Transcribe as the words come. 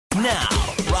Now,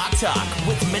 Rock Talk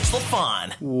with Mitch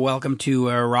LaFon. Welcome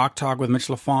to Rock Talk with Mitch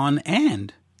LaFon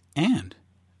and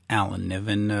Alan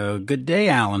Niven. Good day,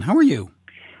 Alan. How are you?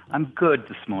 I'm good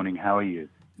this morning. How are you?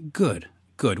 Good.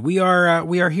 We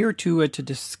are here to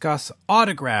discuss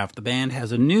Autograph. The band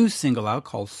has a new single out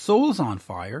called Souls on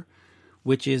Fire,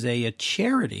 which is a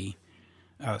charity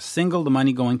single. The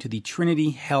money going to the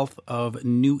Trinity Health of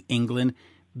New England,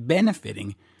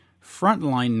 benefiting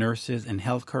frontline nurses and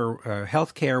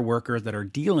healthcare workers that are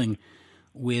dealing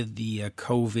with the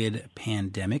COVID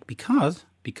pandemic because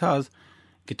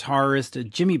guitarist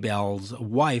Jimmy Bell's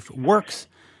wife works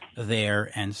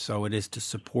there, and so it is to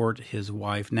support his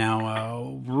wife.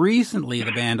 Now, recently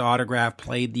the band Autograph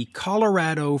played the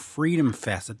Colorado Freedom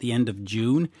Fest at the end of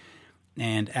June,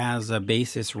 and as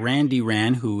bassist Randy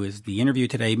Rand, who is the interview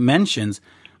today, mentions,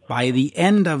 by the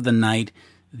end of the night,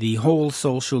 the whole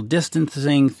social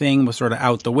distancing thing was sort of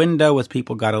out the window as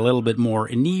people got a little bit more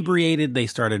inebriated. They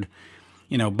started,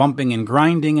 bumping and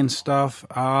grinding and stuff.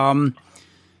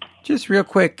 Just real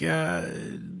quick,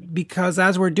 because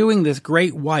as we're doing this,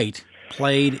 Great White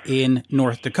played in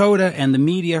North Dakota, and the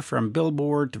media from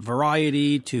Billboard to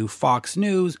Variety to Fox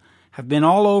News have been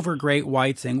all over Great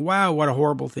White saying, wow, what a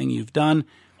horrible thing you've done.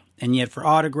 And yet for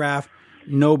Autograph,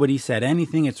 nobody said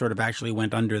anything. It sort of actually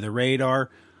went under the radar.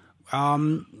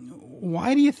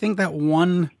 Why do you think that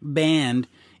one band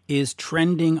is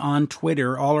trending on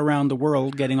Twitter all around the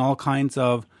world, getting all kinds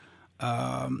of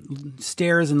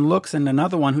stares and looks, and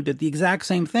another one who did the exact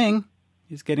same thing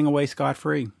is getting away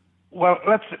scot-free? Well,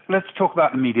 let's talk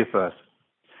about the media first.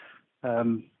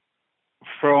 From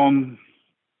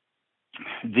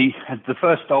the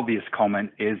first obvious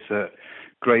comment is that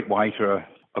Great White are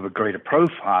of a greater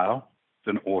profile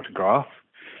than Autograph.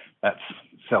 That's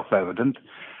self-evident.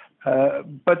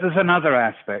 But there's another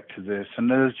aspect to this, and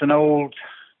there's an old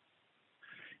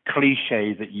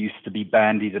cliche that used to be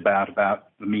bandied about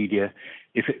the media.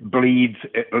 If it bleeds,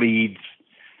 it leads.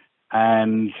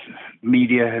 And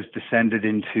media has descended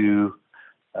into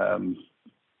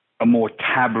a more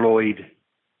tabloid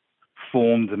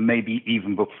form than maybe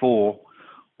even before,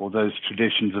 or those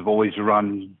traditions have always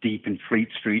run deep in Fleet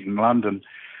Street in London.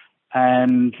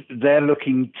 And they're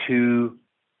looking to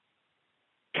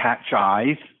catch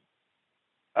eyes,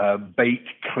 bait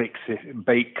clicks,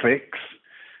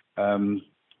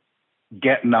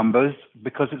 get numbers,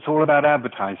 because it's all about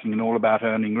advertising and all about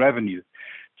earning revenue.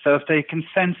 So if they can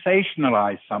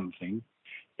sensationalize something,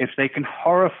 if they can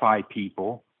horrify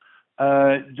people,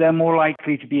 they're more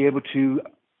likely to be able to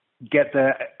get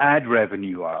their ad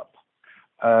revenue up.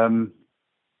 So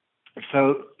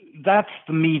that's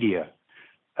the media.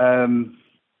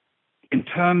 In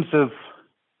terms of,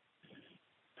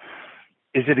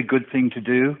 is it a good thing to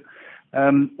do?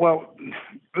 Well,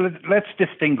 let's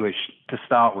distinguish to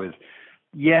start with.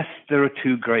 Yes, there are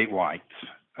two Great Whites.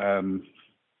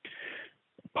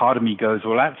 Part of me goes,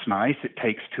 well, that's nice. It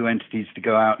takes two entities to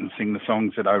go out and sing the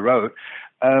songs that I wrote.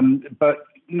 But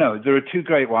no, there are two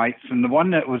Great Whites, and the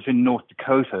one that was in North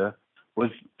Dakota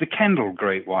was the Kendall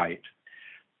Great White.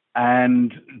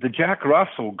 And the Jack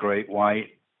Russell Great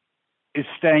White is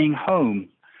staying home.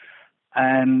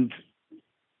 And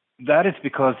that is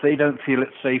because they don't feel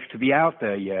it's safe to be out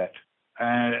there yet.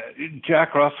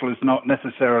 Jack Russell is not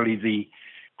necessarily the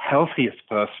healthiest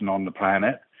person on the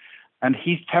planet, and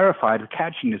he's terrified of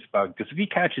catching this bug, because if he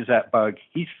catches that bug,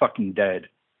 he's fucking dead,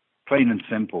 plain and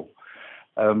simple.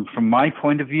 From my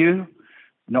point of view,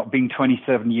 not being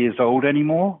 27 years old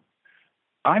anymore,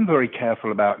 I'm very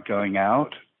careful about going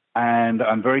out, and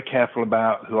I'm very careful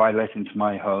about who I let into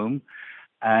my home.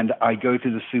 And I go to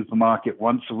the supermarket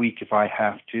once a week if I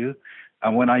have to.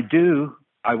 And when I do,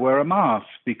 I wear a mask,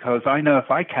 because I know if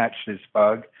I catch this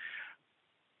bug,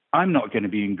 I'm not going to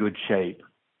be in good shape.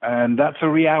 And that's a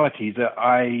reality that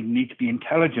I need to be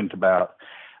intelligent about.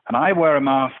 And I wear a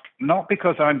mask not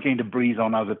because I'm going to breathe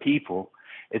on other people.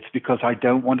 It's because I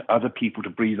don't want other people to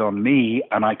breathe on me.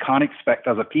 And I can't expect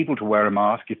other people to wear a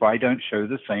mask if I don't show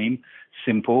the same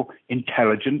simple,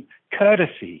 intelligent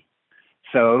courtesy.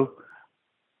 So,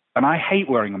 and I hate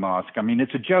wearing a mask. I mean,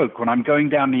 it's a joke. When I'm going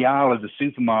down the aisle of the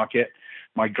supermarket,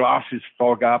 my glasses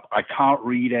fog up. I can't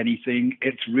read anything.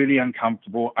 It's really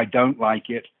uncomfortable. I don't like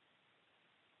it.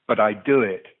 But I do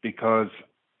it because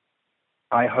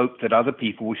I hope that other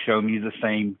people will show me the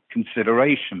same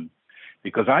consideration,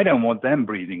 because I don't want them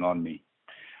breathing on me.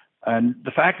 And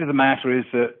the fact of the matter is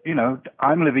that,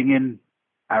 I'm living in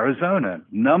Arizona,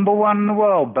 #1 in the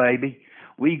world, baby.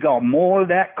 We got more of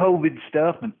that COVID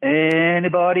stuff than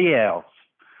anybody else.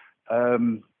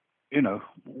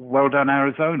 Well done,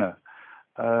 Arizona.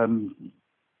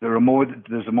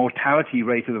 There's a mortality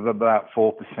rate of about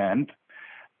 4%.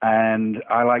 And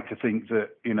I like to think that,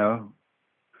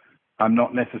 I'm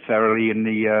not necessarily in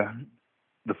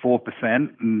the 4%,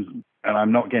 and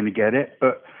I'm not going to get it,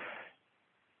 but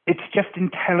it's just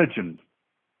intelligent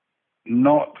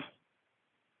not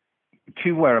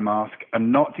to wear a mask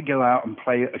and not to go out and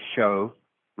play a show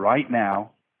right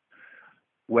now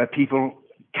where people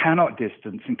cannot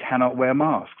distance and cannot wear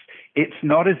masks. It's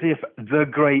not as if the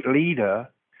great leader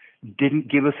didn't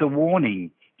give us a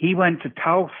warning. He went to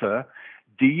Tulsa.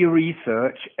 Do your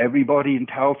research. Everybody in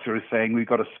Tulsa is saying we've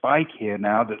got a spike here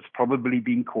now that's probably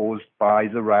been caused by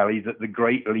the rally that the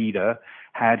great leader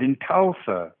had in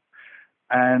Tulsa.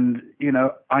 And,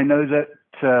 I know that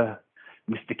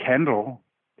Mr. Kendall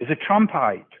is a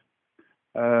Trumpite.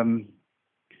 And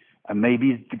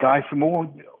maybe the guy from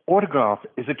Autograph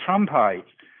is a Trumpite.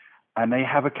 And they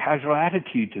have a casual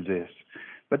attitude to this.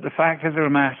 But the fact of the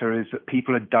matter is that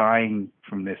people are dying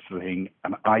from this thing,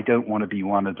 and I don't want to be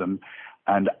one of them.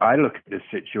 And I look at this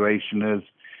situation as,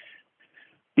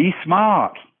 be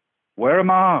smart, wear a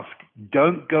mask,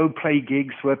 don't go play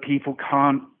gigs where people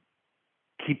can't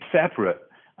keep separate.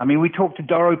 I mean, we talked to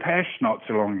Doro Pesh not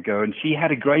so long ago, and she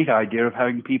had a great idea of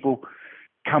having people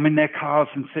come in their cars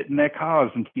and sit in their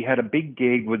cars. And she had a big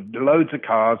gig with loads of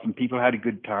cars, and people had a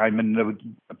good time, and there was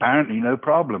apparently no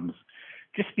problems.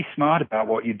 Just be smart about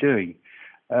what you're doing.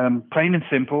 Plain and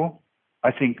simple,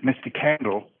 I think Mr.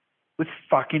 Kendall was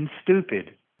fucking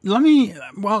stupid. Let me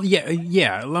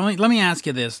ask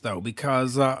you this, though,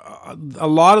 because a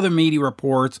lot of the media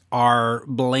reports are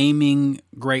blaming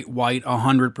Great White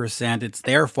 100%. It's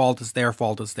their fault, it's their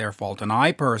fault, it's their fault. And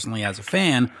I personally, as a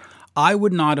fan, I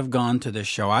would not have gone to this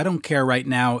show. I don't care right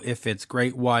now if it's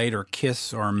Great White or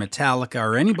Kiss or Metallica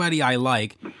or anybody I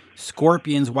like,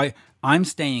 Scorpions, White. I'm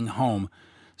staying home.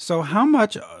 So how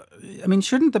much,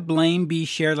 shouldn't the blame be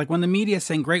shared? Like when the media is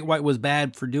saying Great White was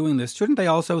bad for doing this, shouldn't they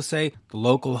also say the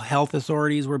local health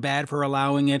authorities were bad for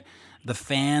allowing it? The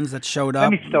fans that showed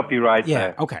up? Let me stop you right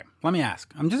there. Yeah, okay. Let me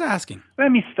ask. I'm just asking.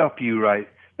 Let me stop you right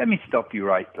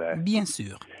there. Bien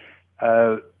sûr.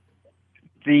 I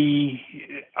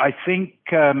think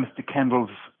Mr. Kendall's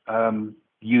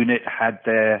unit had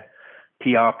their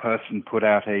PR person put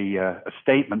out a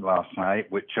statement last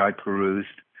night, which I perused.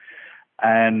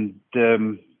 And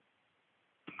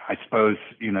I suppose,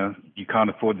 you can't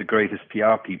afford the greatest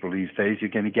PR people these days. You're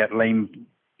going to get lame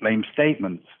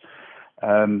statements.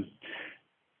 The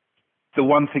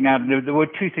one thing there were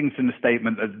two things in the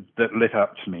statement that lit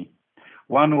up to me.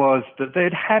 One was that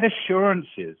they'd had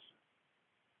assurances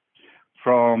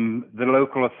from the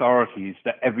local authorities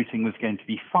that everything was going to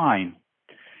be fine.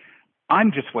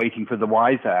 I'm just waiting for the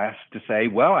wise ass to say,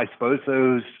 well, I suppose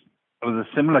those are the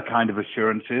similar kind of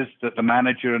assurances that the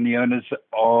manager and the owners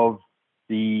of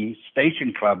the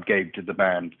station club gave to the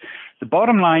band. The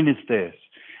bottom line is this,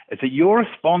 is that you're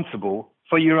responsible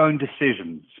for your own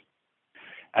decisions.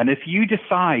 And if you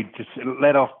decide to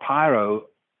let off pyro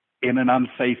in an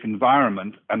unsafe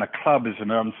environment, and a club is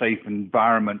an unsafe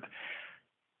environment,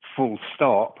 full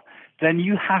stop, then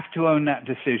you have to own that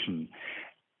decision.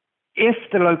 If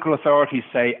the local authorities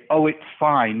say, oh, it's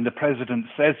fine, the president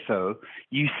says so,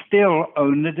 you still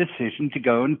own the decision to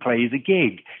go and play the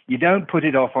gig. You don't put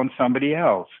it off on somebody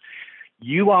else.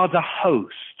 You are the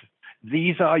host.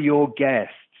 These are your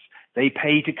guests. They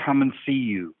pay to come and see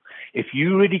you. If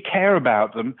you really care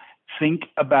about them, think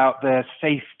about their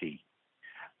safety.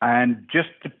 And just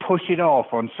to push it off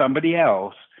on somebody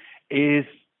else is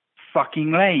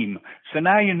fucking lame. So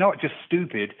now you're not just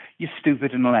stupid, you're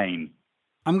stupid and lame.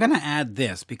 I'm going to add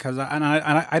this because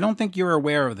I don't think you're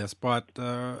aware of this, but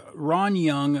Ron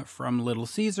Young from Little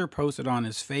Caesar posted on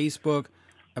his Facebook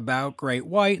about Great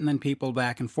White, and then people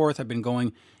back and forth have been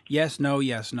going, yes, no,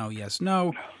 yes, no, yes,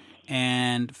 no.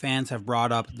 And fans have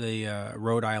brought up the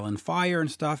Rhode Island fire and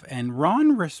stuff. And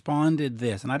Ron responded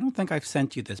this, and I don't think I've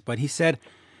sent you this, but he said,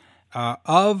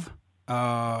 of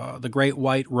the Great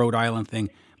White Rhode Island thing,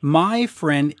 my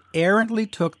friend errantly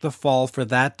took the fall for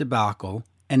that debacle.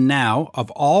 And now,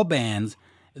 of all bands,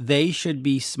 they should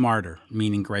be smarter,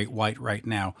 meaning Great White right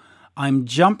now. I'm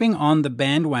jumping on the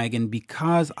bandwagon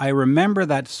because I remember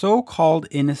that so-called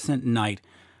innocent night.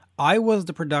 I was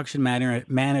the production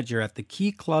manager at the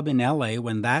Key Club in LA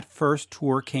when that first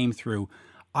tour came through.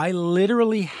 I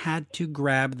literally had to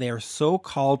grab their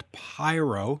so-called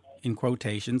pyro, in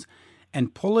quotations,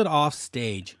 and pull it off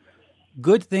stage.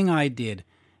 Good thing I did.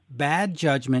 Bad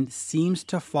judgment seems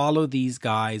to follow these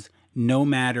guys no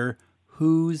matter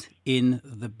who's in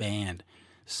the band.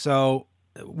 So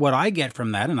what I get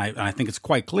from that, and I think it's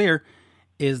quite clear,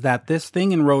 is that this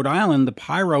thing in Rhode Island, the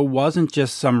pyro, wasn't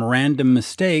just some random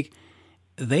mistake.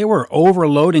 they were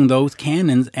overloading those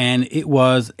cannons, and it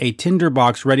was a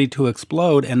tinderbox ready to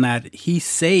explode, and that he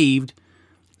saved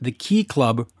the Key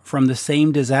Club from the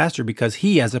same disaster because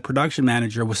he, as a production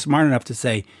manager, was smart enough to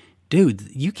say, dude,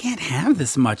 you can't have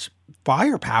this much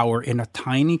firepower in a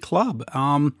tiny club.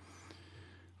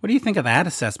 What do you think of that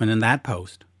assessment in that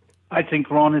post? I think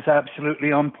Ron is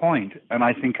absolutely on point, and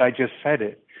I think I just said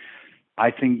it. I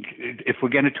think if we're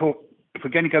going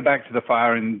to go back to the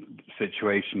firing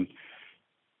situation,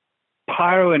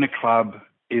 pyro in a club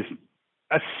is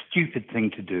a stupid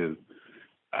thing to do.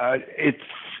 It's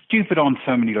stupid on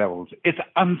so many levels. It's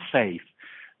unsafe.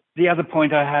 The other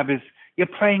point I have is you're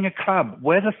playing a club.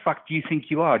 Where the fuck do you think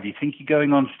you are? Do you think you're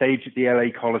going on stage at the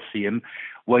LA Coliseum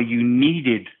where you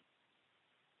needed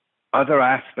other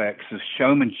aspects of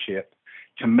showmanship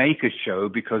to make a show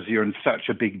because you're in such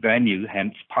a big venue,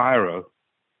 hence pyro?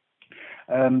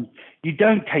 You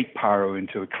don't take pyro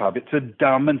into a club. It's a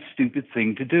dumb and stupid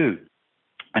thing to do.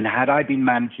 And had I been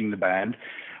managing the band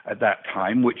at that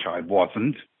time, which I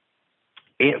wasn't,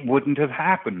 it wouldn't have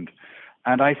happened.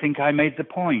 And I think I made the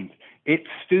point. It's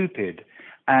stupid.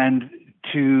 And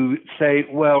to say,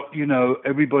 well, you know,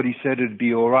 everybody said it'd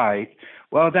be all right,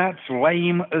 well, that's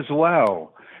lame as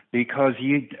well. Because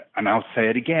and I'll say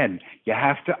it again, you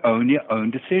have to own your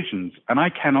own decisions. And I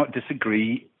cannot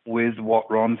disagree with what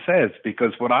Ron says,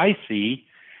 because what I see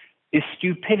is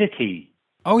stupidity.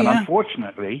 Oh, and yeah.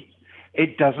 Unfortunately,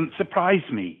 it doesn't surprise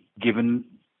me, given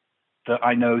that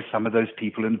I know some of those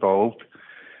people involved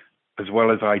as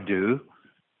well as I do,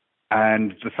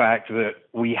 and the fact that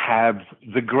we have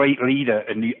the great leader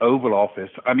in the Oval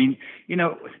Office. I mean, you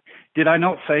know, did I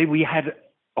not say we had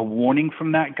a warning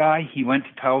from that guy? He went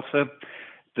to Tulsa.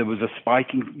 There was a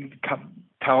spike in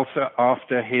Tulsa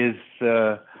after his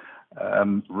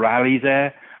rally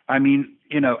there. I mean,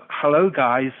 you know, hello,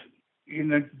 guys. You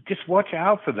know, just watch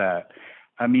out for that.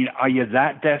 I mean, are you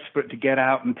that desperate to get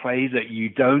out and play that you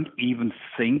don't even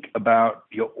think about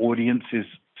your audience's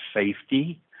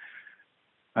safety?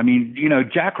 I mean, you know,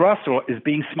 Jack Russell is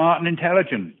being smart and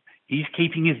intelligent. He's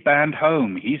keeping his band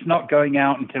home. He's not going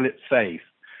out until it's safe.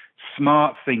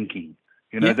 Smart thinking.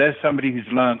 You know, There's somebody who's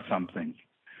learned something.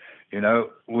 You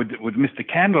know, with Mr.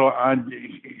 Kendall, I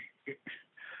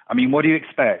mean, what do you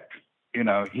expect? You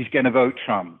know, he's going to vote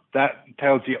Trump. That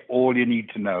tells you all you need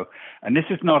to know. And this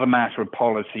is not a matter of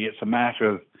policy. It's a matter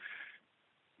of,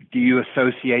 do you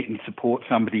associate and support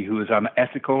somebody who is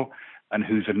unethical and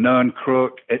who's a known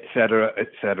crook, et cetera, et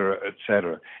cetera, et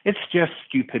cetera. It's just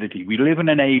stupidity. We live in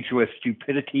an age where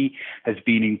stupidity has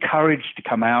been encouraged to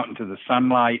come out into the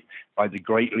sunlight by the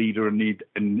great leader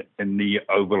in the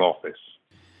Oval Office.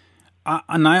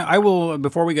 And I will,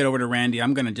 before we get over to Randy,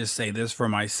 I'm going to just say this for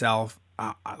myself.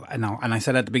 And I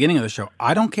said at the beginning of the show,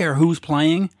 I don't care who's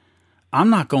playing. I'm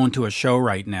not going to a show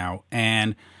right now.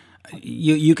 And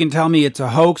you can tell me it's a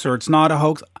hoax or it's not a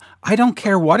hoax. I don't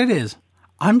care what it is.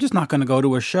 I'm just not going to go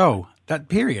to a show. That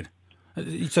period.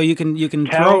 So you can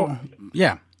Tell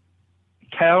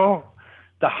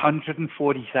the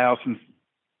 140,000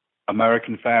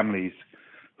 American families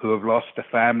who have lost a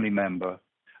family member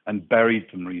and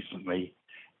buried them recently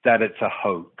that it's a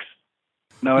hoax.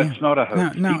 No, it's not a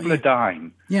hoax. People are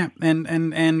dying. Yeah, and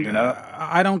you know?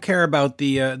 I don't care about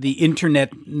the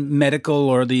internet medical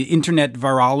or the internet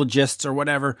virologists or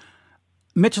whatever.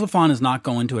 Mitch LaFon is not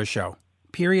going to a show.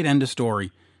 Period. End of story.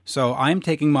 So I'm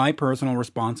taking my personal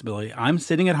responsibility. I'm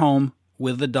sitting at home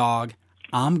with the dog.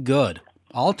 I'm good.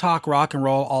 I'll talk rock and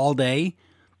roll all day,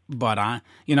 but I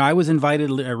was invited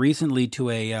recently to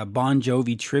a Bon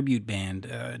Jovi tribute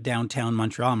band downtown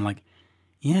Montreal. I'm like,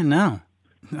 yeah, no.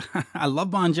 I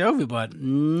love Bon Jovi, but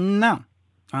no,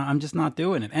 I'm just not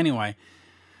doing it. Anyway,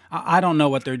 I don't know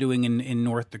what they're doing in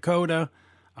North Dakota.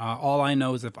 All I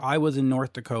know is if I was in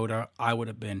North Dakota, I would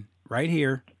have been right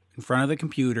here in front of the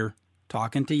computer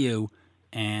talking to you,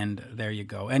 and there you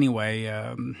go. Anyway,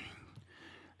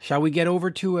 shall we get over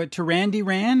to Randy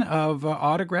Ran of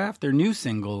Autograph, their new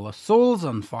single, Souls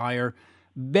on Fire,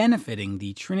 benefiting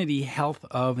the Trinity Health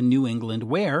of New England,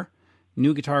 where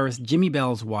new guitarist Jimmy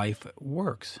Bell's wife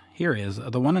works. Here is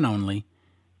the one and only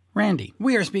Randy.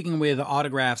 We are speaking with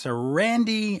Autograph's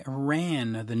Randy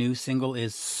Ran. The new single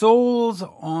is Souls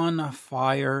on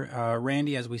Fire.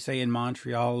 Randy, as we say in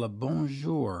Montreal,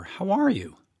 bonjour. How are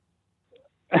you?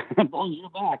 Bonjour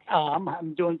back.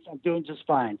 I'm doing just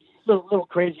fine. A little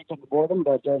crazy from the boredom,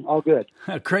 but all good.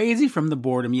 Crazy from the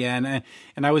boredom, yeah.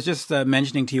 And I was just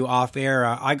mentioning to you off air,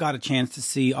 I got a chance to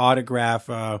see Autograph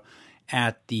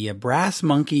at the Brass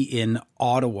Monkey in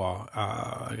Ottawa,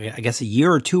 I guess a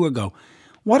year or two ago.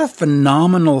 What a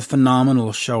phenomenal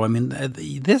show. I mean,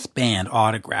 this band,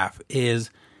 Autograph, is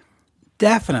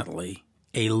definitely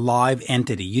a live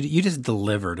entity. You just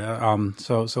delivered.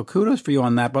 So kudos for you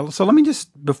on that. But so let me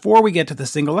just, before we get to the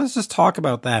single, let's just talk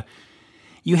about that.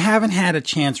 You haven't had a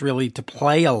chance really to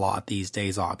play a lot these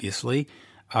days, obviously.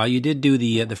 You did do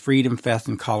the Freedom Fest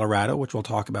in Colorado, which we'll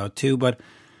talk about too. But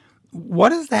what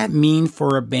does that mean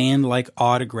for a band like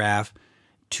Autograph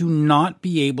to not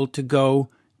be able to go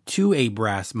to a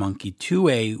Brass Monkey, to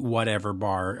a whatever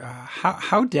bar?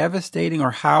 How devastating,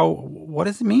 or what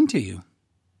does it mean to you?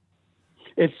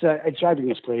 It's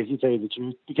driving us crazy, to tell you the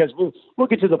truth, because we'll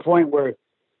get to the point where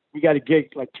we got a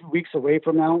gig like 2 weeks away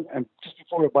from now, and just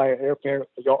before we buy our airfare,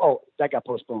 we go, oh, that got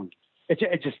postponed. It's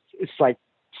like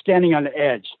standing on the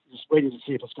edge, just waiting to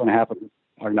see if it's going to happen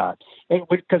or not.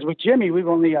 Because with Jimmy, we've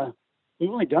only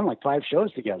done like 5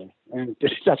 shows together, and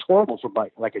that's horrible for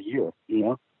like a year, you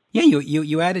know. Yeah,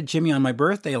 you added Jimmy on my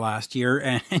birthday last year,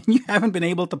 and you haven't been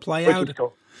able to play out,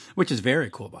 which is very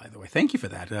cool, by the way. Thank you for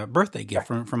that birthday gift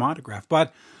from Autograph.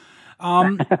 But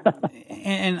and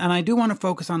I do want to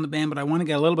focus on the band, but I want to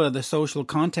get a little bit of the social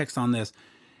context on this.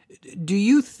 Do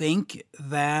you think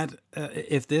that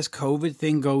if this COVID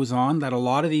thing goes on, that a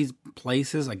lot of these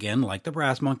places, again, like the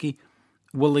Brass Monkey,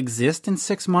 will exist in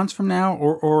 6 months from now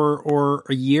or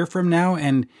a year from now?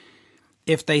 And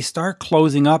if they start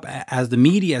closing up, as the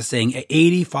media is saying,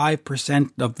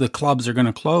 85% of the clubs are going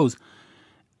to close,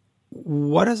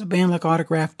 what does a band like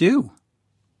Autograph do?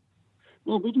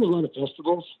 Well, we do a lot of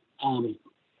festivals.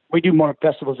 We do more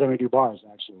festivals than we do bars,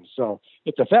 actually. So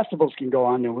if the festivals can go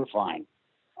on, then we're fine.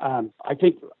 I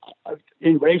think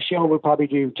in ratio, we'll probably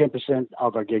do 10%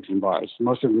 of our gigs in bars.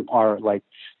 Most of them are like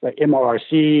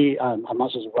MRRC,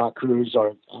 Muscles of Rock Cruise,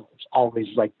 or always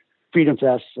like Freedom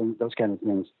Fest and those kind of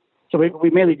things. So we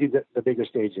mainly do the bigger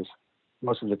stages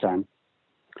most of the time.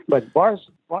 But bars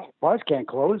can't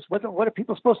close. What are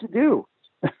people supposed to do?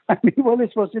 I mean, what are they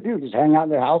supposed to do? Just hang out in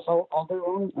their house all day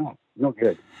long? Oh, no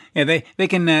good. Yeah, they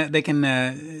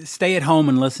can stay at home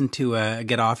and listen to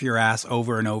Get Off Your Ass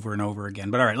over and over and over again.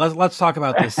 But all right, let's talk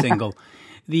about this single.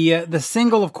 The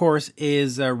single, of course,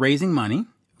 is raising money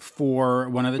for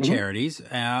one of the charities.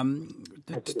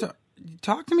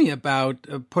 Talk to me about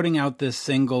putting out this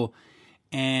single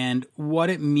and what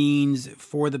it means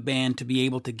for the band to be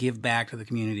able to give back to the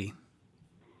community.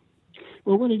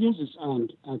 Well, what it is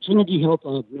Trinity Health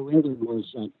of New England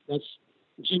that's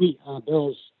Jimmy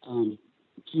Bell's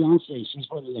fiance. She's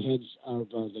one of the heads of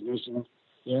the nursing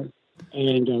there.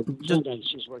 And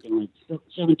she's working like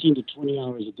 17 to 20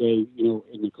 hours a day, you know,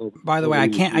 in the COVID. By the way, I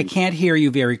can't hear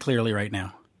you very clearly right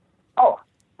now. Oh,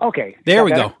 okay. There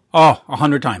we go. Oh,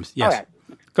 100 times. Yes. All right.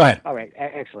 Go ahead. All right.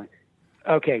 Excellent.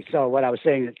 Okay. So what I was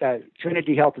saying is that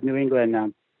Trinity Health of New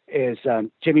England is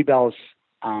Jimmy Bell's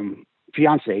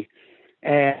fiance,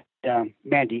 and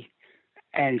Mandy,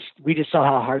 and we just saw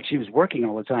how hard she was working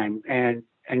all the time, and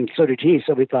so did he.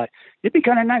 So we thought it'd be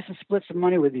kind of nice to split some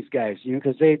money with these guys, you know,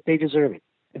 because they deserve it.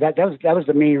 That was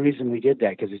the main reason we did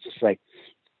that, because it's just like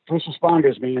first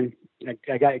responders, man.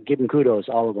 I got to give them kudos,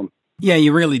 all of them. Yeah,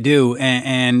 you really do.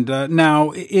 And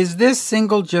now, is this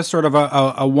single just sort of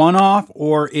a one-off,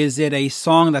 or is it a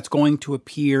song that's going to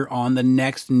appear on the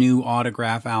next new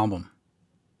Autograph album?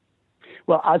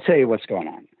 Well, I'll tell you what's going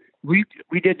on. We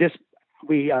did this.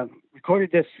 We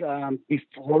recorded this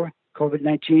before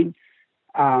COVID-19,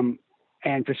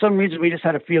 and for some reason we just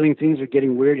had a feeling things were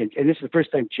getting weird. And this is the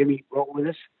first time Jimmy wrote with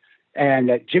us,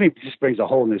 and Jimmy just brings a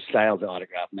whole new style to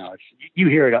Autograph now. You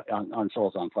hear it on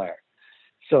Souls on Fire.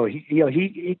 So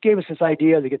he gave us this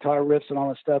idea, the guitar riffs and all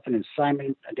that stuff, and then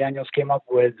Simon Daniels came up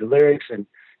with the lyrics and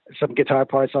some guitar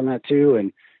parts on that too,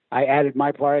 and I added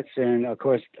my parts, and of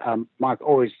course Mark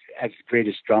always has the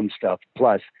greatest drum stuff.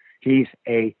 Plus, he's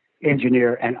a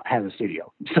engineer and has a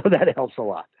studio, so that helps a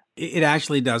lot. It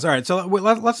actually does. All right, so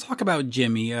let's talk about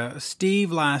Jimmy.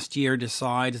 Steve last year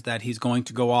decides that he's going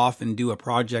to go off and do a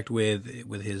project with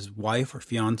his wife or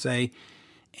fiance.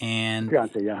 And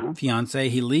fiance,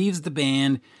 he leaves the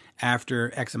band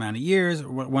after X amount of years.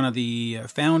 One of the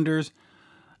founders.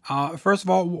 First of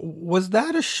all, was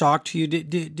that a shock to you?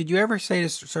 Did you ever say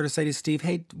to Steve,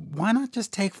 hey, why not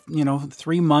just take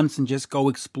 3 months and just go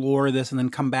explore this and then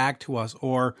come back to us?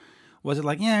 Or was it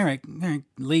like, yeah, all right,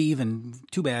 leave and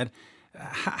too bad?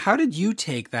 How did you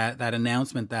take that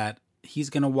announcement that he's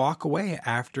going to walk away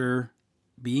after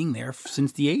being there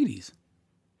since the 80s?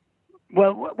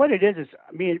 Well, what it is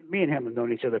me and him have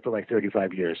known each other for like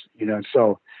 35 years,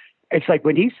 so it's like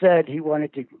when he said he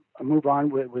wanted to move on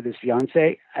with his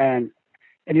fiance, and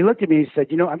he looked at me and he said,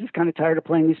 I'm just kind of tired of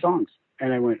playing these songs.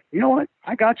 And I went, you know what?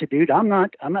 I got you, dude. I'm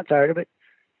not tired of it.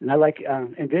 and I like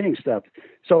inventing stuff.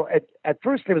 So at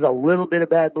first there was a little bit of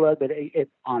bad blood, but it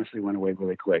honestly went away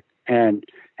really quick. And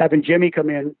having Jimmy come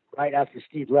in right after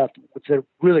Steve left, which they're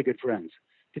really good friends,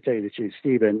 to tell you the truth.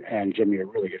 Steve and Jimmy are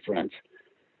really good friends.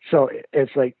 So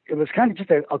it's like, it was kind of just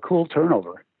a cool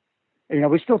turnover. And, you know,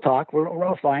 we still talk. We're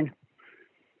all fine.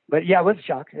 But yeah, it was a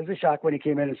shock. It was a shock when he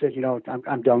came in and said, you know,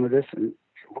 I'm done with this. And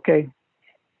okay.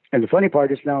 And the funny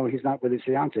part is now he's not with his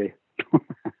fiance.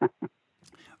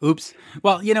 Oops.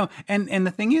 Well, you know, and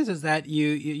the thing is that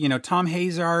you know, Tom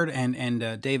Hazard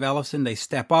and Dave Ellefson, they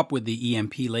step up with the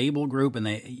EMP label group, and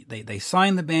they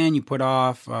sign the band. You put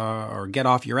off or Get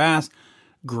Off Your Ass.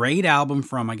 Great album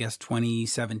from, I guess,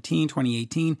 2017,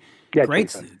 2018. Yeah,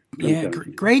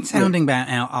 Great sounding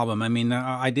album. I mean,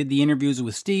 I did the interviews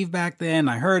with Steve back then.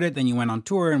 I heard it. Then you went on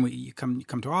tour, and you come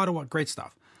to Ottawa. Great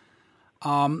stuff.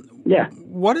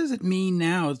 What does it mean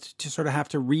now to sort of have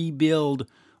to rebuild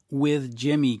with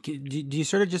Jimmy? Do you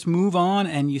sort of just move on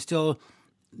and you still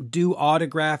do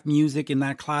Autograph music in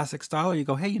that classic style? Or you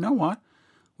go, hey, you know what?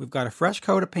 We've got a fresh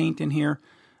coat of paint in here.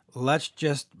 Let's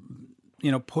just,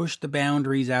 you know, push the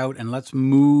boundaries out and let's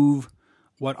move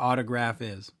what Autograph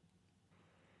is.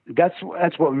 That's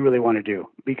what we really want to do,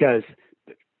 because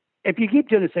if you keep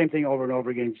doing the same thing over and over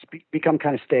again, it's become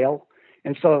kind of stale.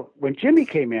 And so when Jimmy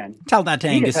came in, tell that to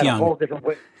Angus Young. A whole different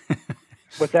way.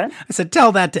 What's that? I said,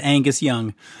 tell that to Angus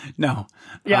Young. No.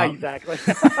 Yeah, exactly.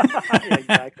 Yeah,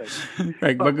 exactly.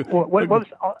 Right.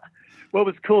 What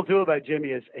was cool too about Jimmy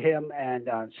is him and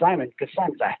Simon, because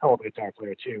Simon's a hell of a guitar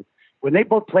player too. When they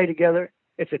both play together,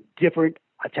 it's a different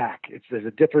attack. There's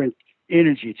a different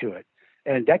energy to it,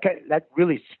 and that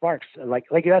really sparks. Like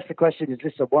you asked the question, is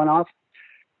this a one-off?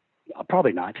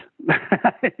 Probably not.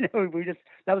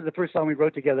 That was the first song we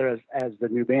wrote together as the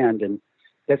new band, and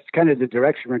that's kind of the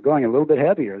direction we're going. A little bit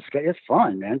heavier. It's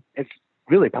fun, man. It's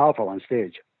really powerful on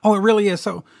stage. Oh, it really is.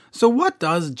 So what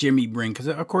does Jimmy bring? Because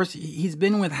of course he's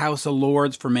been with House of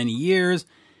Lords for many years,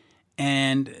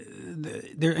 and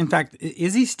in fact,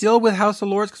 is he still with House of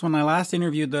Lords? Because when I last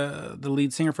interviewed the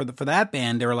lead singer for that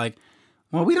band, they were like,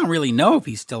 well, we don't really know if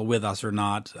he's still with us or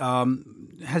not.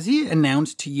 Has he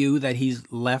announced to you that he's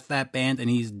left that band and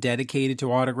he's dedicated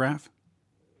to Autograph?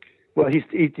 Well,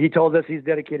 he told us he's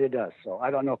dedicated to us, so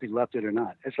I don't know if he left it or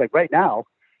not. It's like right now,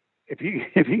 if you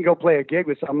can go play a gig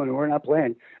with someone and we're not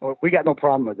playing, we got no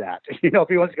problem with that. You know, if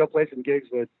he wants to go play some gigs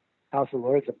with House of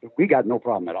Lords, we got no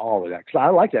problem at all with that. Because I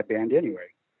like that band anyway.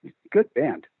 Good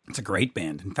band. It's a great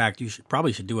band. In fact, you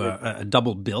should do a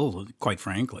double bill, quite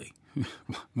frankly.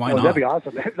 Why not? That'd be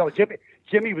awesome. No,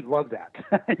 Jimmy would love that.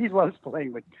 He loves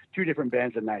playing with two different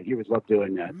bands a night. He would love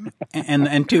doing that.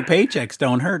 and two paychecks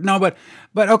don't hurt. No, but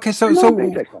okay. So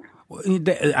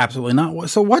absolutely not.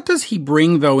 So what does he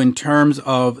bring though in terms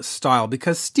of style?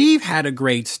 Because Steve had a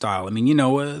great style. I mean, you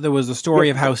know, there was a story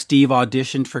of how Steve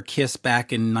auditioned for Kiss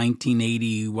back in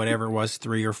 1980, whatever it was,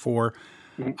 3 or 4.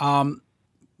 Mm-hmm.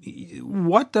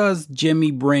 What does Jimmy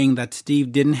bring that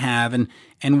Steve didn't have,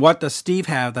 and what does Steve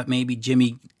have that maybe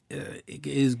Jimmy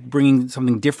is bringing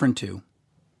something different to?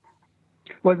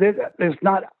 Well, there's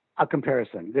not a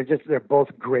comparison. They're both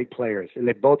great players, and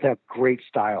they both have great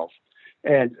styles.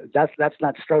 And that's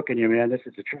not stroking you, man. This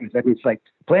is the truth. I mean, it's like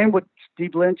playing with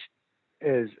Steve Lynch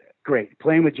is great.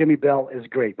 Playing with Jimmy Bell is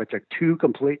great, but they're two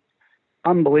complete,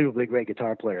 unbelievably great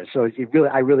guitar players. So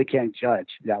I really can't judge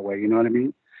that way. You know what I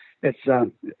mean? It's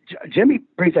Jimmy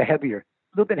brings a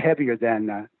little bit heavier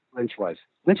than Lynch was.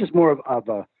 Lynch is more of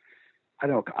a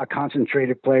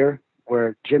concentrated player,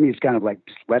 where Jimmy's kind of like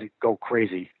just let it go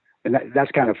crazy, and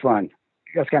that's kind of fun.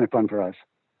 That's kind of fun for us.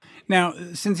 Now,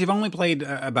 since you've only played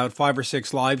about 5 or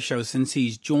 6 live shows since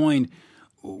he's joined,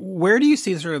 where do you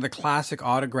see sort of the classic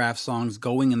Autograph songs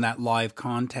going in that live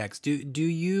context? Do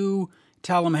you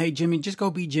tell him, hey, Jimmy, just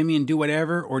go be Jimmy and do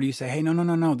whatever? Or do you say, hey,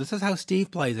 no, this is how Steve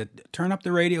plays it. Turn up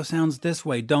the radio sounds this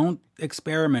way. Don't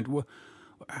experiment.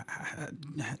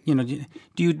 You know,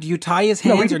 do you tie his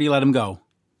hands or do you let him go?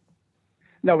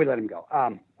 No, we let him go.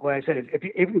 What I said is, if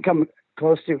you can come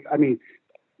close to, I mean,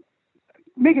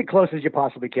 make it close as you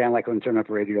possibly can, like when you turn up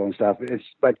the radio and stuff.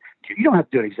 But you don't have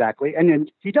to do it exactly. And then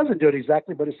he doesn't do it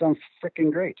exactly, but it sounds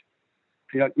freaking great.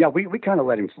 You know, yeah, we kind of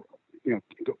let him, you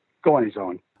know, go on his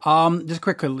own. Just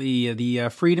quickly, the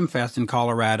Freedom Fest in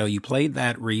Colorado, you played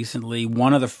that recently,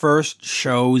 one of the first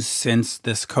shows since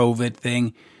this COVID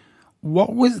thing.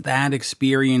 What was that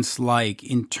experience like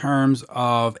in terms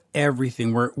of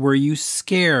everything? Were you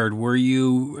scared? Were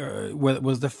you,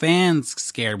 was the fans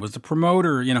scared? Was the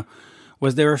promoter, you know,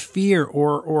 was there a fear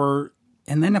or,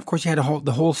 and then of course you had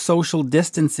the whole social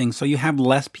distancing, so you have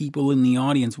less people in the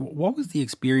audience. What was the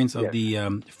experience of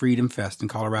the Freedom Fest in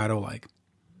Colorado like?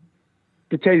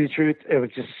 To tell you the truth, it was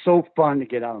just so fun to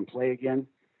get out and play again.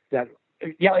 That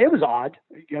yeah, it was odd,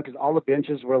 because all the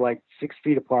benches were like 6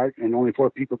 feet apart and only 4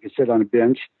 people could sit on a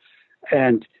bench.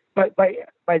 And but by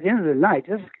the end of the night,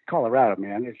 this is Colorado,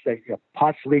 man. It's like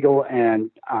pot's legal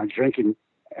and drinking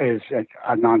is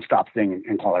a nonstop thing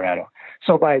in Colorado.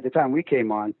 So by the time we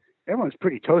came on, everyone was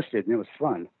pretty toasted and it was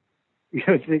fun.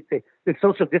 The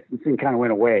social distancing kind of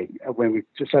went away when we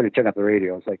just started turning up the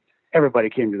radio. It's like everybody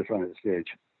came to the front of the stage.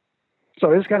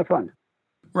 So it was kind of fun.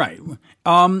 Right.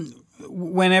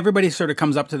 When everybody sort of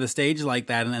comes up to the stage like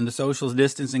that and the social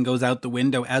distancing goes out the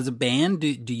window, as a band,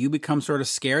 do you become sort of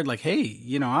scared? Like, hey,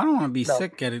 I don't want to be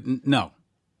sick at it. No.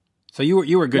 So you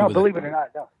were good with it. No, believe it or not,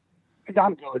 no.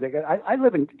 I'm good with it. I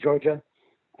live in Georgia,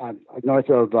 north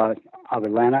of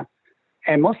Atlanta,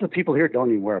 and most of the people here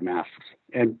don't even wear masks.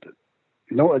 And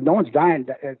no one's dying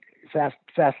fast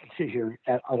here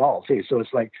at all. See, so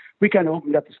it's like we kind of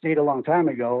opened up the state a long time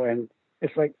ago, and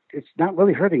it's like it's not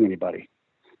really hurting anybody.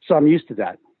 So I'm used to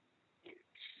that.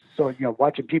 So,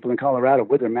 watching people in Colorado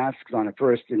with their masks on at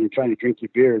first and you're trying to drink your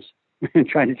beers and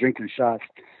trying to drink your shots,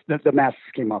 the masks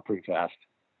came off pretty fast.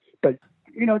 But,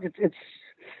 it's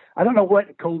I don't know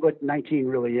what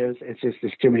COVID-19 really is. It's just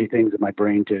there's too many things in my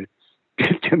brain to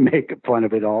make fun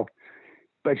of it all,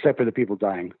 but except for the people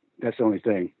dying. That's the only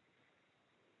thing.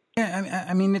 Yeah,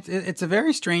 I mean, it's a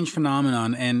very strange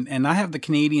phenomenon, and I have the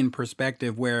Canadian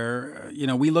perspective where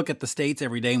we look at the States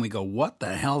every day and we go, "What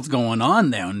the hell's going on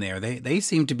down there?" They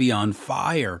seem to be on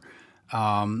fire,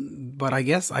 but I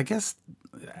guess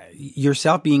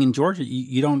yourself being in Georgia,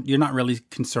 you're not really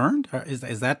concerned.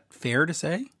 Is that fair to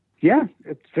say? Yeah,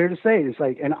 it's fair to say. It's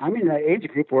like, and I'm in that age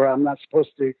group where I'm not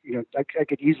supposed to. I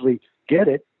could easily get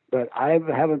it, but I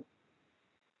haven't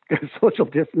social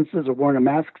distances or worn a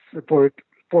mask for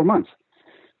 4 months,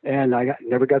 and I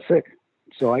never got sick.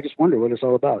 So I just wonder what it's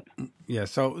all about. Yeah.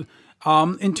 So,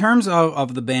 in terms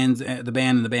of the band and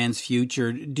the band's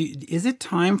future, is it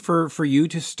time for you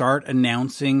to start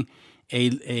announcing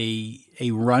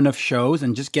a run of shows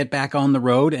and just get back on the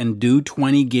road and do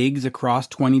 20 gigs across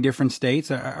 20 different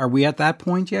states? Are we at that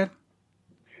point yet?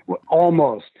 Well,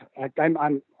 almost.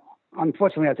 I'm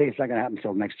unfortunately, I think it's not going to happen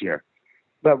until next year.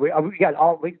 But we got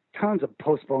tons of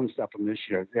postponed stuff from this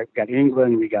year. We got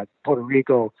England, we got Puerto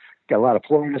Rico, got a lot of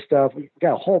Florida stuff. We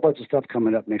got a whole bunch of stuff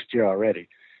coming up next year already.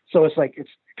 So it's like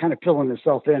it's kind of filling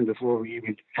itself in before we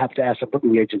even have to ask the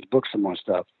booking agent to book some more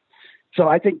stuff. So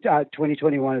I think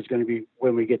 2021 is going to be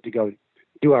when we get to go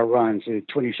do our runs,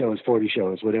 20 shows, 40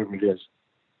 shows, whatever it is.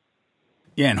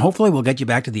 Yeah, and hopefully we'll get you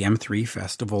back to the M3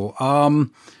 Festival.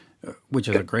 Which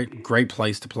is a great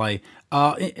place to play.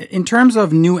 In terms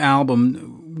of new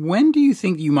album, when do you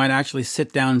think you might actually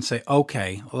sit down and say,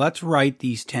 okay, let's write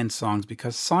these 10 songs?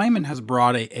 Because Simon has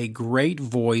brought a great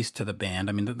voice to the band.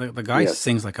 I mean, the guy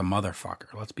sings like a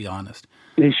motherfucker, let's be honest.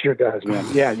 He sure does, man.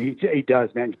 Yeah, he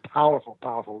does, man. Powerful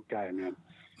guy, man.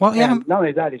 Well, yeah. And not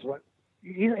only that,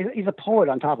 he's a poet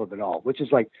on top of it all, which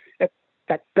is like,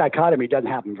 that dichotomy doesn't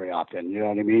happen very often. You know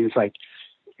what I mean? It's like,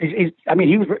 he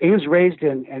was raised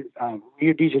in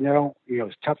Rio de Janeiro,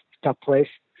 it's a tough place,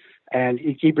 and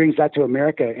he brings that to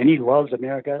America, and he loves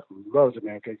America.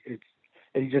 And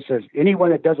he just says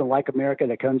anyone that doesn't like America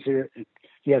that comes here,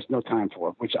 he has no time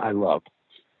for, which I love,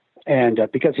 and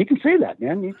because he can say that,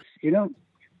 man.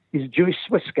 He's a Jewish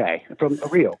Swiss guy from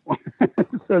Rio,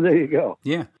 so there you go.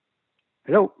 Yeah.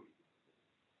 Hello.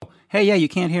 Hey, yeah, you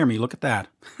can't hear me. Look at that.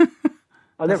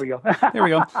 Oh, there we go. There we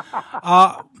go.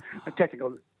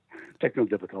 Technical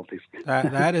difficulties.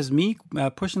 That is me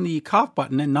pushing the cough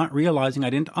button and not realizing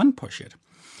I didn't unpush it.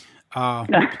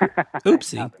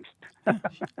 Oopsie.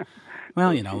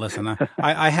 Well, listen,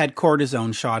 I had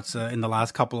cortisone shots in the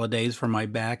last couple of days for my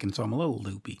back, and so I'm a little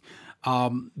loopy.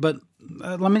 But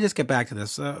let me just get back to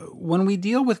this. When we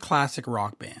deal with classic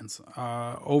rock bands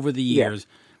over the years,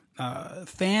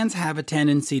 fans have a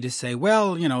tendency to say,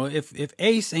 well, if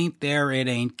Ace ain't there, it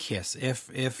ain't Kiss.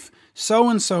 If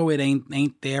so-and-so it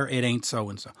ain't there, it ain't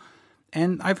so-and-so.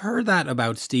 And I've heard that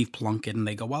about Steve Plunkett, and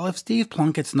they go, well, if Steve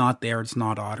Plunkett's not there, it's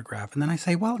not Autograph. And then I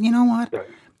say, well, you know what?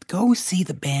 Go see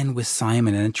the band with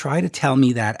Simon and try to tell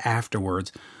me that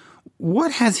afterwards.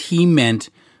 What has he meant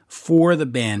for the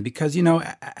band? Because,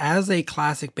 as a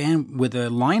classic band with a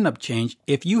lineup change,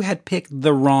 if you had picked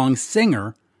the wrong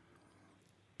singer,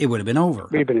 it would have been over.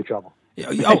 We'd have been in trouble.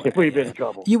 We'd have been in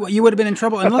trouble. You would have been in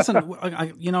trouble. And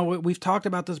listen, we've talked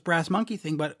about this Brass Monkey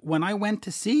thing, but when I went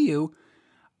to see you,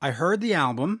 I heard the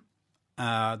album.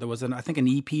 There was I think an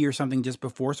EP or something just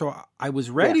before, so I was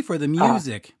ready for the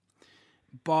music,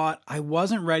 but I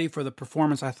wasn't ready for the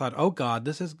performance. I thought, oh God,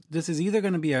 this is either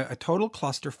going to be a total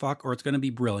clusterfuck or it's going to be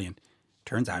brilliant.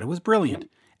 Turns out it was brilliant.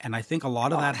 And I think a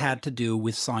lot of that had to do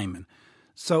with Simon.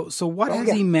 So what has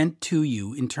he meant to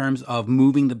you in terms of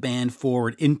moving the band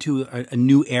forward into a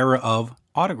new era of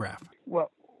Autograph?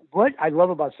 Well, what I love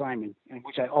about Simon, and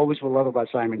which I always will love about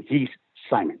Simon, he's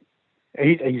Simon.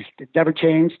 He's never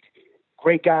changed.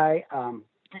 Great guy.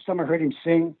 First time I heard him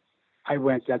sing, I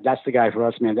went, that's the guy for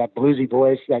us, man. That bluesy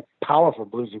voice, that powerful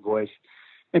bluesy voice.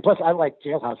 And plus, I like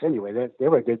Jailhouse anyway. They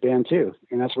were a good band too,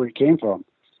 and that's where he came from.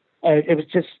 And it was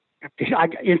just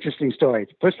interesting story.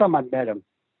 First time I met him,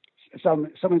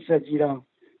 someone said,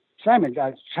 Simon,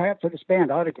 try out for this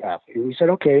band, Autograph. And we said,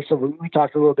 okay. So we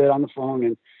talked a little bit on the phone,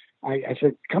 and I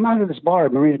said, come out to this bar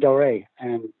at Marina Del Rey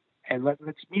and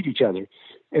let's meet each other.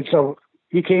 And so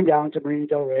he came down to Marina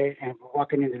Del Rey, and we're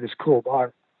walking into this cool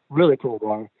bar, really cool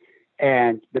bar.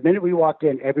 And the minute we walked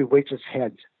in, every waitress'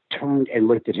 head turned and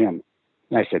looked at him.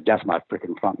 And I said, that's my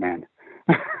freaking front man.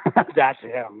 That's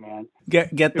him, man.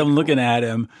 Get them looking at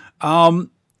him.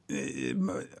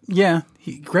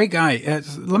 Great guy.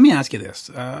 Let me ask you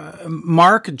this.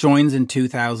 Mark joins in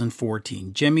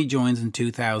 2014. Jimmy joins in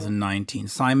 2019.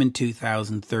 Simon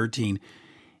 2013.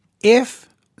 If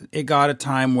it got a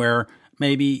time where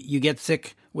maybe you get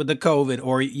sick with the COVID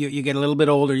or you get a little bit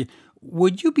older,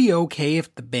 would you be okay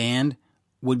if the band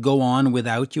would go on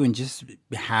without you and just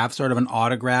have sort of an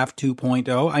Autograph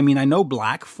 2.0? I mean, I know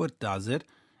Blackfoot does it.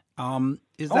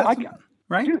 Is that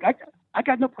right? Dude, I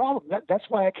got no problem. That's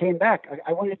why I came back.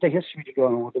 I wanted the history to go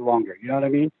on a little bit longer. You know what I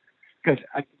mean? Because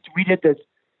we did the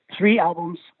 3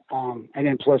 albums, and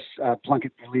then plus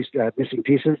Plunkett released Missing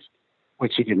Pieces,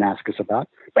 which he didn't ask us about.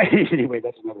 But anyway,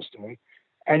 that's another story.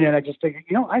 And then I just figured,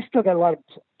 I still got a lot of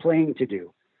playing to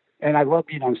do. And I love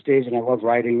being on stage, and I love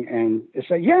writing. And it's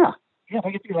like, if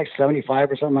I get to be like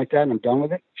 75 or something like that and I'm done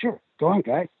with it, sure, go on,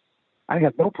 guy. I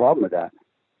have no problem with that.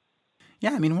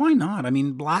 Yeah, I mean, why not? I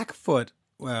mean, Blackfoot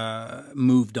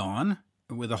moved on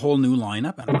with a whole new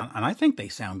lineup, and I think they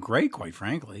sound great, quite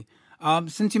frankly.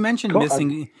 Since you mentioned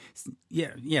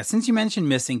since you mentioned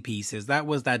Missing Pieces, that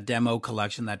was that demo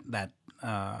collection that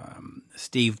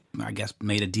Steve, I guess,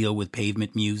 made a deal with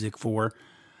Pavement Music for.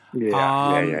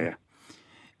 Yeah.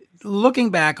 Looking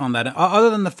back on that,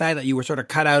 other than the fact that you were sort of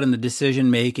cut out in the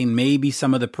decision making, maybe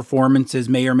some of the performances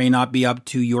may or may not be up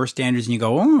to your standards, and you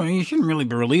go, "Oh, you shouldn't really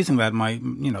be releasing that."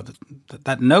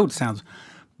 That note sounds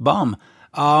bum.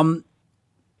 How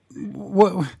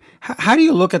do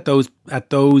you look at those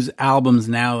albums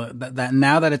now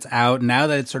that it's out, now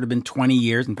that it's sort of been 20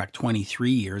 years, in fact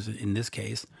 23 years in this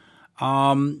case?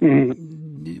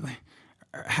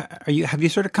 Have you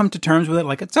sort of come to terms with it?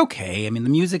 Like, it's okay. I mean, the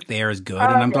music there is good,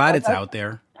 and I'm glad it's out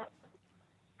there.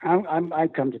 I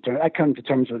come to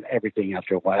terms with everything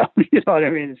after a while. You know what I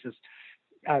mean? It's just,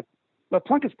 but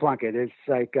Plunkett's Plunkett. It's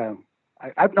like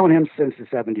I've known him since the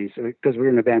 '70s because we were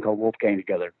in a band called Wolfgang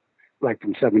together, like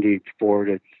from '74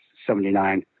 to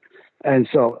 '79, and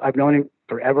so I've known him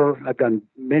forever. I've done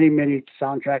many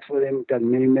soundtracks with him. Done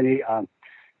many.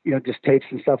 Just tapes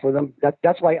and stuff with him.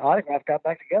 That's why Autograph got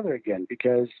back together again,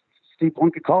 because Steve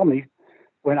Plunkett called me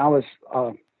when I was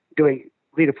doing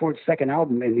Lita Ford's second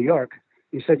album in New York.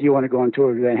 He said, "Do you want to go on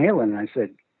tour with Van Halen?" And I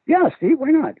said, "Yeah, Steve,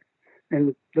 why not?"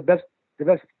 And the best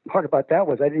part about that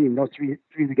was I didn't even know three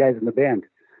of the guys in the band.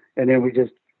 And then we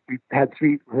had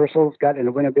 3 rehearsals, got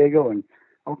into Winnebago, and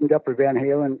opened up for Van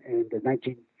Halen in the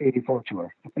 1984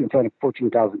 tour in front of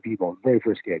 14,000 people, very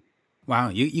first gig. Wow,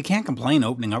 you can't complain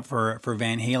opening up for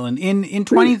Van Halen in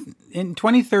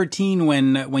 2013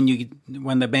 when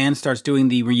the band starts doing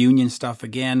the reunion stuff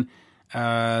again.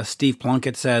 Steve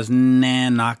Plunkett says, "Nah,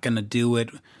 not gonna do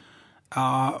it."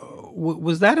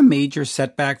 Was that a major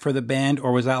setback for the band,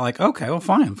 or was that like, okay, well,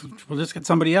 fine, we'll just get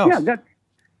somebody else? Yeah,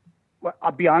 well,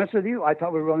 I'll be honest with you. I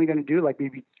thought we were only going to do like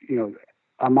maybe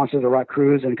a Monsters of the Rock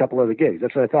cruise and a couple other gigs.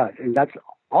 That's what I thought, and that's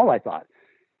all I thought.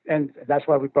 And that's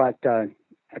why we brought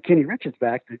Kenny Richards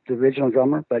back, the original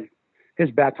drummer, but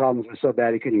his back problems were so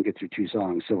bad he couldn't even get through 2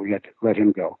 songs, so we had to let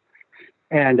him go.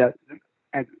 And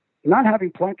not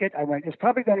having Plunkett, I went, it's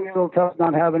probably going to be a little tough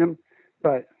not having him,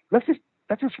 but let's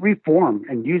just reform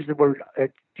and use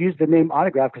the name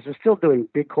Autograph, because we're still doing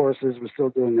big choruses, we're still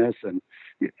doing this,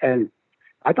 and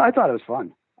I thought it was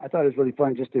fun. I thought it was really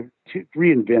fun just to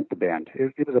reinvent the band.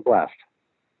 It was a blast.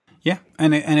 Yeah,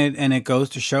 and it goes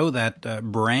to show that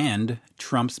brand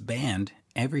trumps band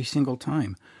every single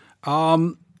time.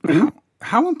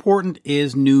 How important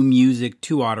is new music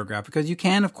to Autograph? Because you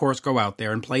can, of course, go out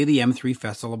there and play the M3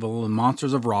 Festival and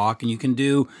Monsters of Rock, and you can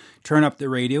turn up the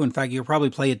radio. In fact, you'll probably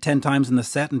play it 10 times in the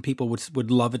set, and people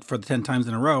would love it for the 10 times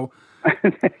in a row.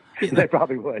 They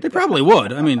probably would. They probably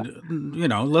would. I mean,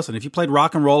 listen, if you played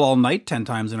Rock and Roll All Night 10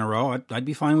 times in a row, I'd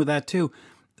be fine with that too.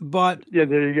 But Yeah,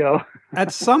 there you go.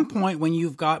 at some point when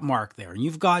you've got Mark there and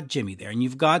you've got Jimmy there and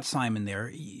you've got Simon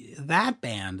there, that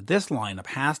band, this lineup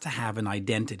has to have an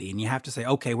identity, and you have to say,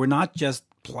 okay, we're not just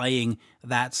playing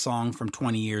that song from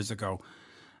 20 years ago.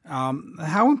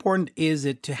 How important is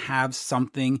it to have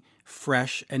something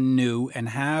fresh and new and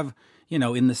have,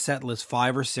 in the set list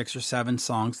 5 or 6 or 7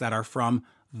 songs that are from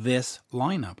this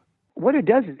lineup? What it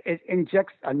does is it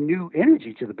injects a new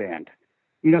energy to the band.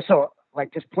 So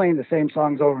like just playing the same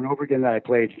songs over and over again that I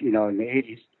played, in the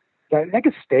 80s, that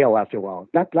gets stale after a while.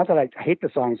 Not that I hate the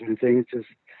songs or anything. It's just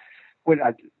when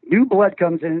a new blood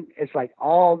comes in, it's like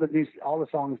all the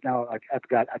songs now have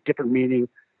got a different meaning.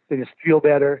 They just feel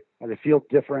better, or they feel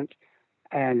different,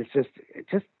 and it's just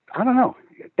I don't know.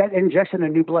 That injection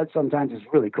of new blood sometimes is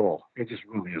really cool. It just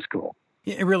really is cool.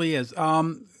 It really is.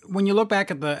 When you look back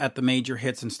at the major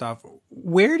hits and stuff,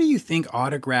 where do you think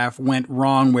Autograph went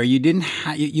wrong? Where you didn't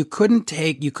you couldn't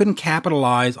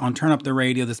capitalize on Turn Up the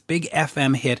Radio, this big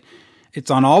FM hit. It's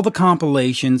on all the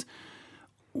compilations.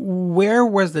 Where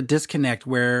was the disconnect?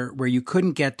 Where you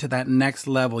couldn't get to that next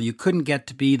level? You couldn't get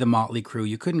to be the Motley Crue.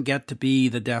 You couldn't get to be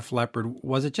the Def Leppard.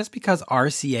 Was it just because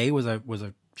RCA was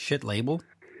a shit label?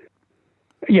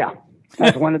 Yeah.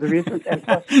 That's one of the reasons. And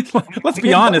plus, let's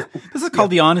be honest. This is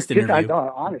called The Honest Interview. I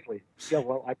know, honestly. Yeah,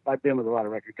 well, I've been with a lot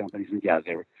of record companies, and yeah,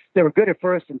 they were good at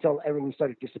first until everyone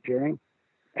started disappearing,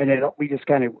 and then we just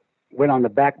kind of went on the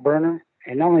back burner.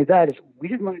 And not only that, is we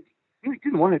didn't want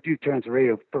to do Turn Up the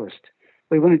Radio first.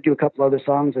 We wanted to do a couple other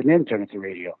songs and then Turn Up the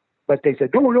Radio. But they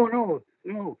said, no.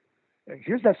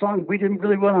 Here's that song we didn't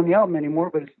really want on the album anymore,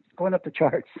 but it's going up the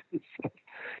charts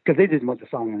because they didn't want the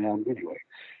song on the album anyway.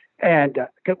 And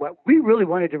we really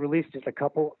wanted to release just a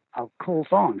couple of cool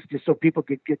songs, just so people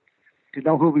could get to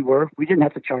know who we were. We didn't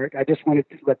have to chart. I just wanted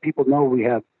to let people know we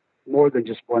have more than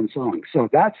just one song. So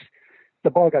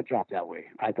the ball got dropped that way.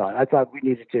 I thought we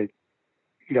needed to,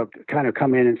 kind of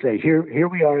come in and say, here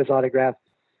we are as Autograph,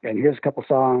 and here's a couple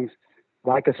songs,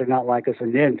 like us or not like us,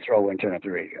 and then throw in Turn Up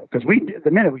the Radio. Because the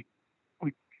minute we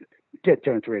did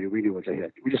Turn Up the Radio, we knew it was a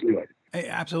hit. We just knew it. I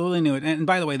absolutely knew it. And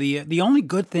by the way, the only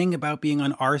good thing about being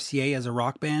on RCA as a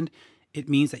rock band, it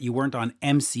means that you weren't on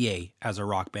MCA as a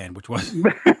rock band, which was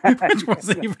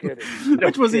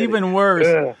even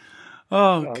worse.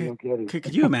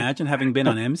 Could you imagine having been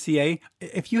on MCA?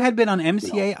 If you had been on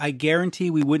MCA, I guarantee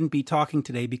we wouldn't be talking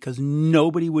today because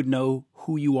nobody would know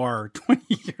who you are 20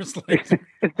 years later.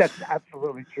 That's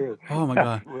absolutely true. Oh my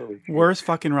God. Worst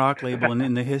fucking rock label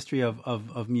in the history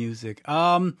of music.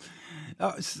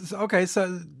 Okay, so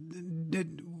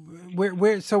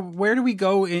where do we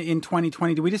go in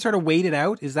 2020? Do we just sort of wait it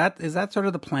out? Is that sort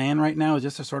of the plan right now? Is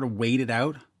just to sort of wait it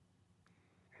out?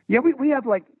 Yeah, we have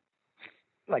like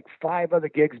 5 other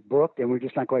gigs booked, and we're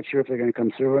just not quite sure if they're going to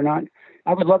come through or not.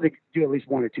 I would love to do at least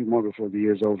 1 or 2 more before the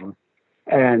year's over,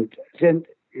 and then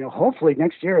hopefully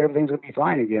next year everything's going to be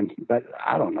fine again. But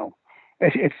I don't know.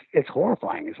 It's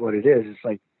horrifying, is what it is. It's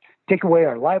like take away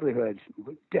our livelihoods.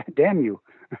 Damn you.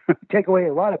 Take away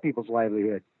a lot of people's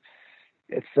livelihood.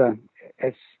 It's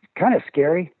kind of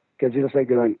scary because you're just like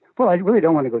going, well, I really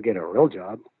don't want to go get a real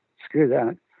job. Screw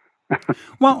that.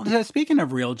 Well, speaking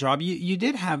of real job, you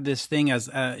did have this thing as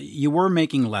you were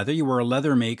making leather. You were a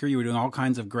leather maker. You were doing all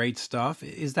kinds of great stuff.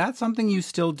 Is that something you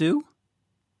still do?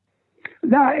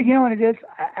 No, you know what it is?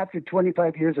 After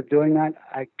 25 years of doing that,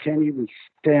 I can't even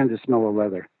stand the smell of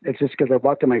leather. It's just because I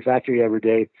walked to my factory every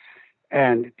day,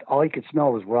 and all you could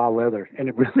smell was raw leather, and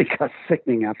it really got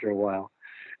sickening after a while.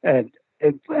 And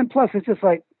plus, it's just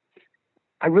like,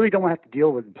 I really don't want to have to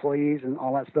deal with employees and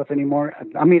all that stuff anymore.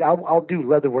 I mean, I'll do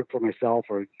leather work for myself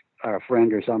or a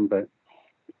friend or something,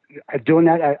 but doing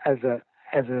that as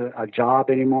a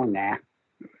job anymore, nah.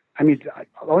 I mean, the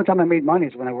only time I made money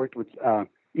is when I worked with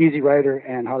Easy Rider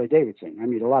and Harley Davidson. I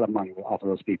made a lot of money off of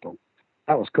those people.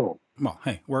 That was cool. Well,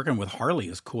 hey, working with Harley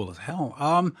is cool as hell.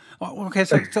 Okay,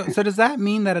 so does that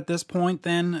mean that at this point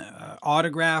then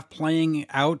Autograph playing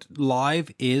out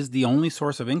live is the only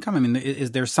source of income? I mean,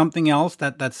 is there something else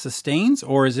that sustains,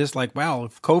 or is this like, well,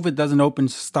 if COVID doesn't open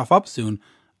stuff up soon,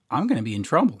 I'm going to be in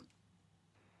trouble?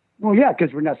 Well, yeah,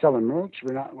 because we're not selling merch.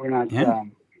 We're not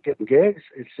getting gigs.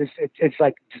 It's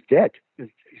like just dead.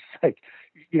 It's like,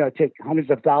 take hundreds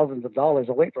of thousands of dollars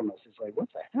away from us. It's like, what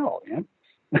the hell, man?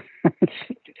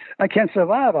 I can't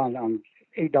survive on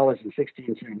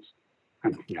 $8.16.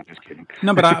 I'm just kidding.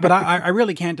 No, but I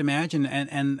really can't imagine.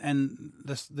 And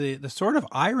the sort of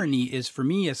irony is, for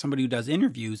me as somebody who does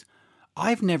interviews,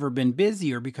 I've never been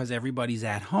busier because everybody's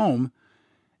at home,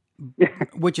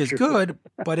 which is good.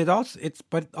 But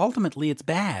ultimately it's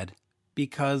bad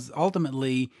because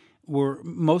ultimately where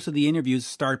most of the interviews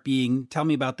start being, tell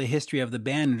me about the history of the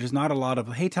band. And there's not a lot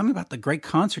of, hey, tell me about the great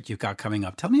concert you've got coming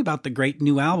up. Tell me about the great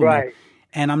new album. Right.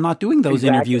 And I'm not doing those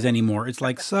interviews anymore. It's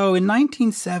like, so in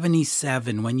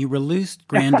 1977, when you released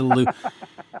Grandaloo.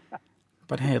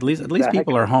 But hey, at least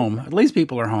people are home. At least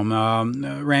people are home.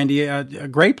 Randy, a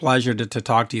great pleasure to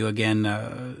talk to you again.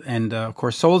 And of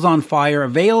course, Souls on Fire,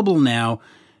 available now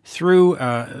through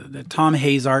Tom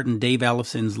Hazart and Dave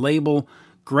Ellison's label.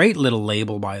 Great little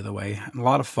label, by the way. A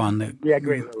lot of fun. Yeah,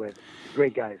 great little label.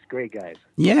 Great guys.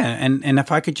 Yeah, and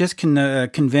if I could just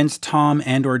convince Tom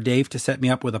and or Dave to set me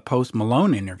up with a Post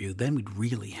Malone interview, then we'd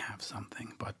really have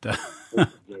something. But there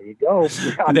you go.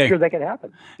 I'm sure that could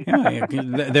happen. Yeah,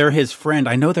 they're his friend.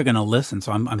 I know they're going to listen,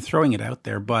 so I'm throwing it out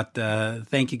there. But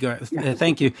thank you, guys.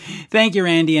 Thank you,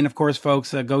 Randy, and of course,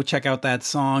 folks, go check out that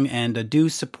song and do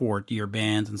support your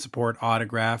bands and support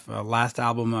Autograph. Last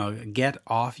album, Get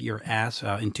Off Your Ass,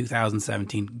 in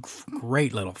 2017.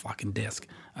 Great little fucking disc.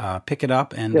 Pick it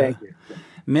up and thank you.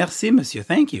 Merci, monsieur.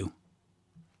 Thank you.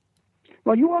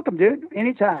 Well, you're welcome, dude.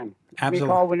 Anytime. Absolutely. Give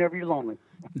me a call whenever you're lonely.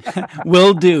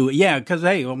 Will do. Yeah, because,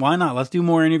 hey, why not? Let's do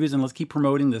more interviews and let's keep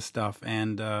promoting this stuff.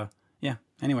 And, yeah,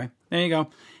 anyway, there you go.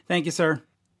 Thank you, sir.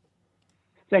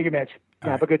 Thank you, Mitch.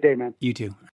 Have a good day, man. You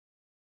too.